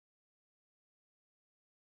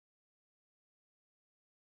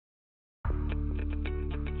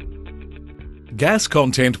Gas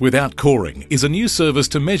content without coring is a new service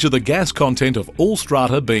to measure the gas content of all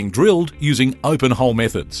strata being drilled using open hole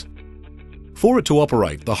methods. For it to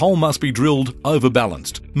operate, the hole must be drilled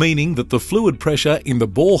overbalanced, meaning that the fluid pressure in the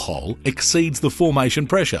borehole exceeds the formation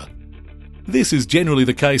pressure. This is generally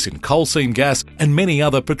the case in coal seam gas and many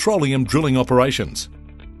other petroleum drilling operations.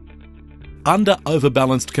 Under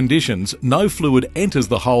overbalanced conditions, no fluid enters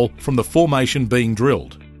the hole from the formation being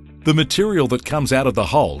drilled. The material that comes out of the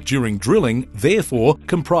hole during drilling therefore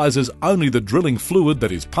comprises only the drilling fluid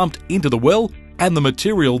that is pumped into the well and the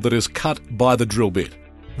material that is cut by the drill bit.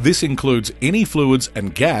 This includes any fluids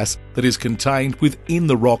and gas that is contained within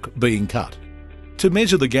the rock being cut. To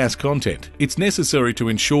measure the gas content, it's necessary to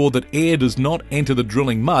ensure that air does not enter the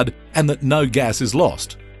drilling mud and that no gas is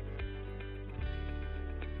lost.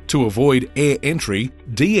 To avoid air entry,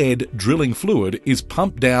 de-aired drilling fluid is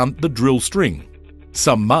pumped down the drill string.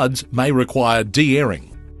 Some muds may require de-airing.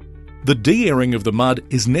 The de-airing of the mud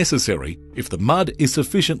is necessary if the mud is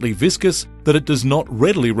sufficiently viscous that it does not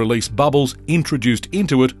readily release bubbles introduced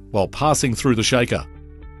into it while passing through the shaker.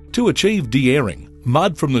 To achieve de-airing,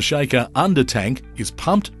 mud from the shaker under tank is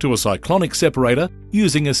pumped to a cyclonic separator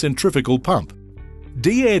using a centrifugal pump.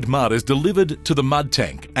 De-aired mud is delivered to the mud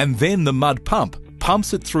tank and then the mud pump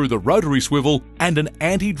pumps it through the rotary swivel and an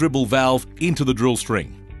anti-dribble valve into the drill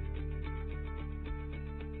string.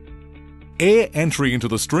 Air entry into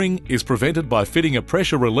the string is prevented by fitting a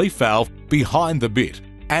pressure relief valve behind the bit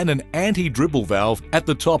and an anti-dribble valve at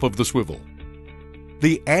the top of the swivel.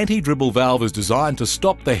 The anti-dribble valve is designed to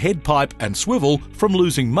stop the head pipe and swivel from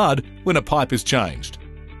losing mud when a pipe is changed.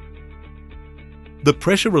 The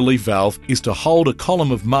pressure relief valve is to hold a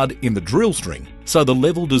column of mud in the drill string so the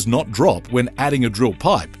level does not drop when adding a drill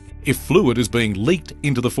pipe if fluid is being leaked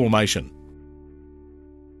into the formation.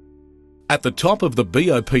 At the top of the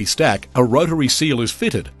BOP stack, a rotary seal is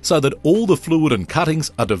fitted so that all the fluid and cuttings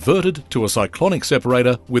are diverted to a cyclonic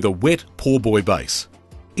separator with a wet pour buoy base.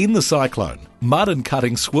 In the cyclone, mud and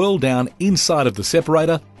cuttings swirl down inside of the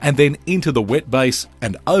separator and then into the wet base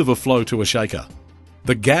and overflow to a shaker.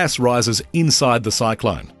 The gas rises inside the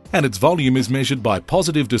cyclone and its volume is measured by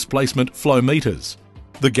positive displacement flow meters.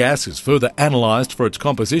 The gas is further analysed for its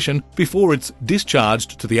composition before it's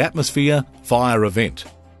discharged to the atmosphere via a vent.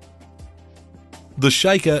 The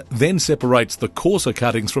shaker then separates the coarser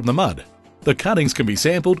cuttings from the mud. The cuttings can be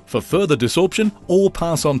sampled for further desorption or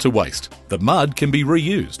pass on to waste. The mud can be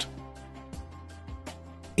reused.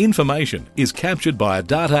 Information is captured by a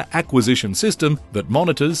data acquisition system that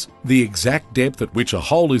monitors the exact depth at which a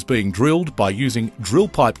hole is being drilled by using drill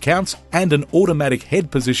pipe counts and an automatic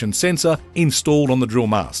head position sensor installed on the drill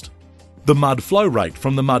mast. The mud flow rate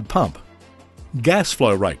from the mud pump. Gas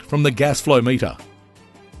flow rate from the gas flow meter.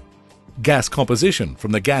 Gas composition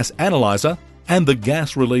from the gas analyzer, and the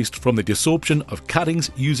gas released from the desorption of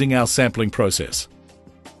cuttings using our sampling process.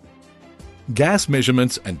 Gas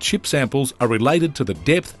measurements and chip samples are related to the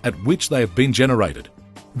depth at which they have been generated.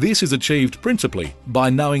 This is achieved principally by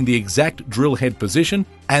knowing the exact drill head position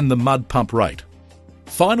and the mud pump rate.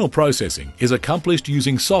 Final processing is accomplished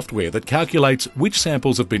using software that calculates which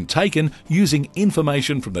samples have been taken using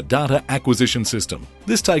information from the data acquisition system.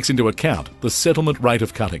 This takes into account the settlement rate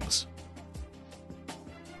of cuttings.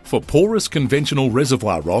 For porous conventional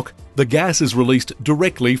reservoir rock, the gas is released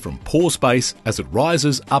directly from pore space as it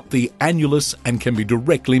rises up the annulus and can be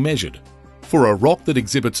directly measured. For a rock that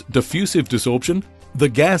exhibits diffusive desorption, the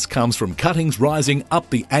gas comes from cuttings rising up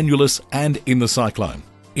the annulus and in the cyclone.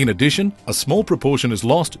 In addition, a small proportion is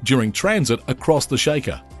lost during transit across the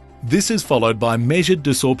shaker. This is followed by measured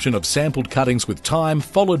desorption of sampled cuttings with time,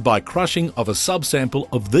 followed by crushing of a subsample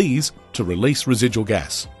of these to release residual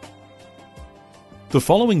gas. The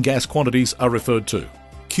following gas quantities are referred to.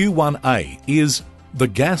 Q1A is the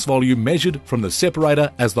gas volume measured from the separator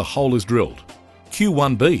as the hole is drilled.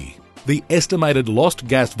 Q1B, the estimated lost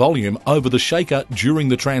gas volume over the shaker during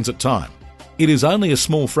the transit time. It is only a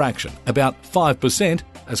small fraction, about 5%,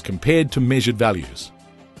 as compared to measured values.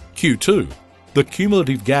 Q2, the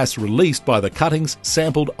cumulative gas released by the cuttings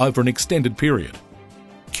sampled over an extended period.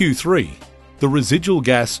 Q3, the residual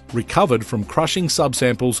gas recovered from crushing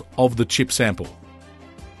subsamples of the chip sample.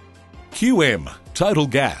 QM, total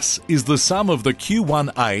gas, is the sum of the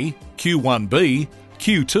Q1A, Q1B,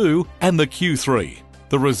 Q2 and the Q3.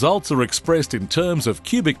 The results are expressed in terms of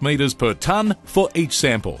cubic metres per tonne for each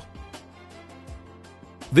sample.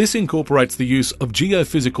 This incorporates the use of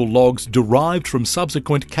geophysical logs derived from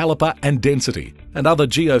subsequent caliper and density and other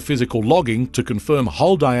geophysical logging to confirm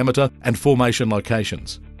hole diameter and formation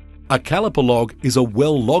locations. A caliper log is a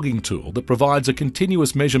well logging tool that provides a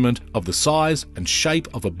continuous measurement of the size and shape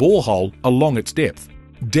of a borehole along its depth.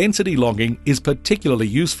 Density logging is particularly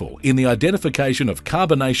useful in the identification of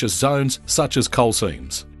carbonaceous zones such as coal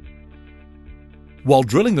seams. While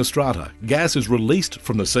drilling the strata, gas is released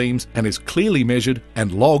from the seams and is clearly measured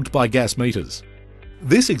and logged by gas meters.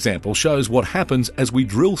 This example shows what happens as we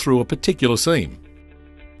drill through a particular seam.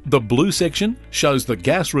 The blue section shows the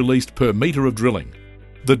gas released per metre of drilling.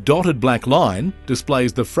 The dotted black line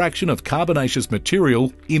displays the fraction of carbonaceous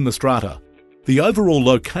material in the strata. The overall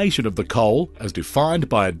location of the coal, as defined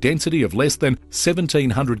by a density of less than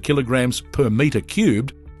 1700 kilograms per metre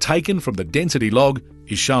cubed, taken from the density log,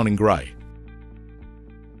 is shown in grey.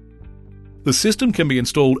 The system can be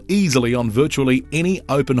installed easily on virtually any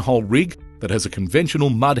open-hole rig that has a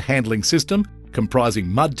conventional mud handling system comprising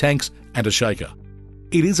mud tanks and a shaker.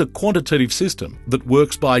 It is a quantitative system that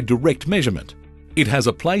works by direct measurement. It has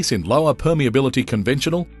a place in lower permeability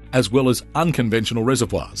conventional as well as unconventional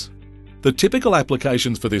reservoirs. The typical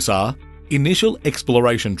applications for this are initial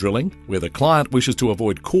exploration drilling, where the client wishes to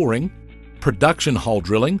avoid coring, production hole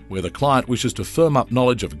drilling, where the client wishes to firm up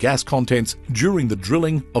knowledge of gas contents during the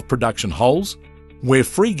drilling of production holes, where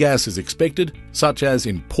free gas is expected, such as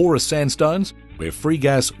in porous sandstones, where free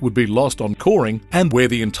gas would be lost on coring, and where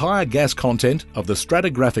the entire gas content of the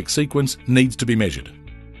stratigraphic sequence needs to be measured.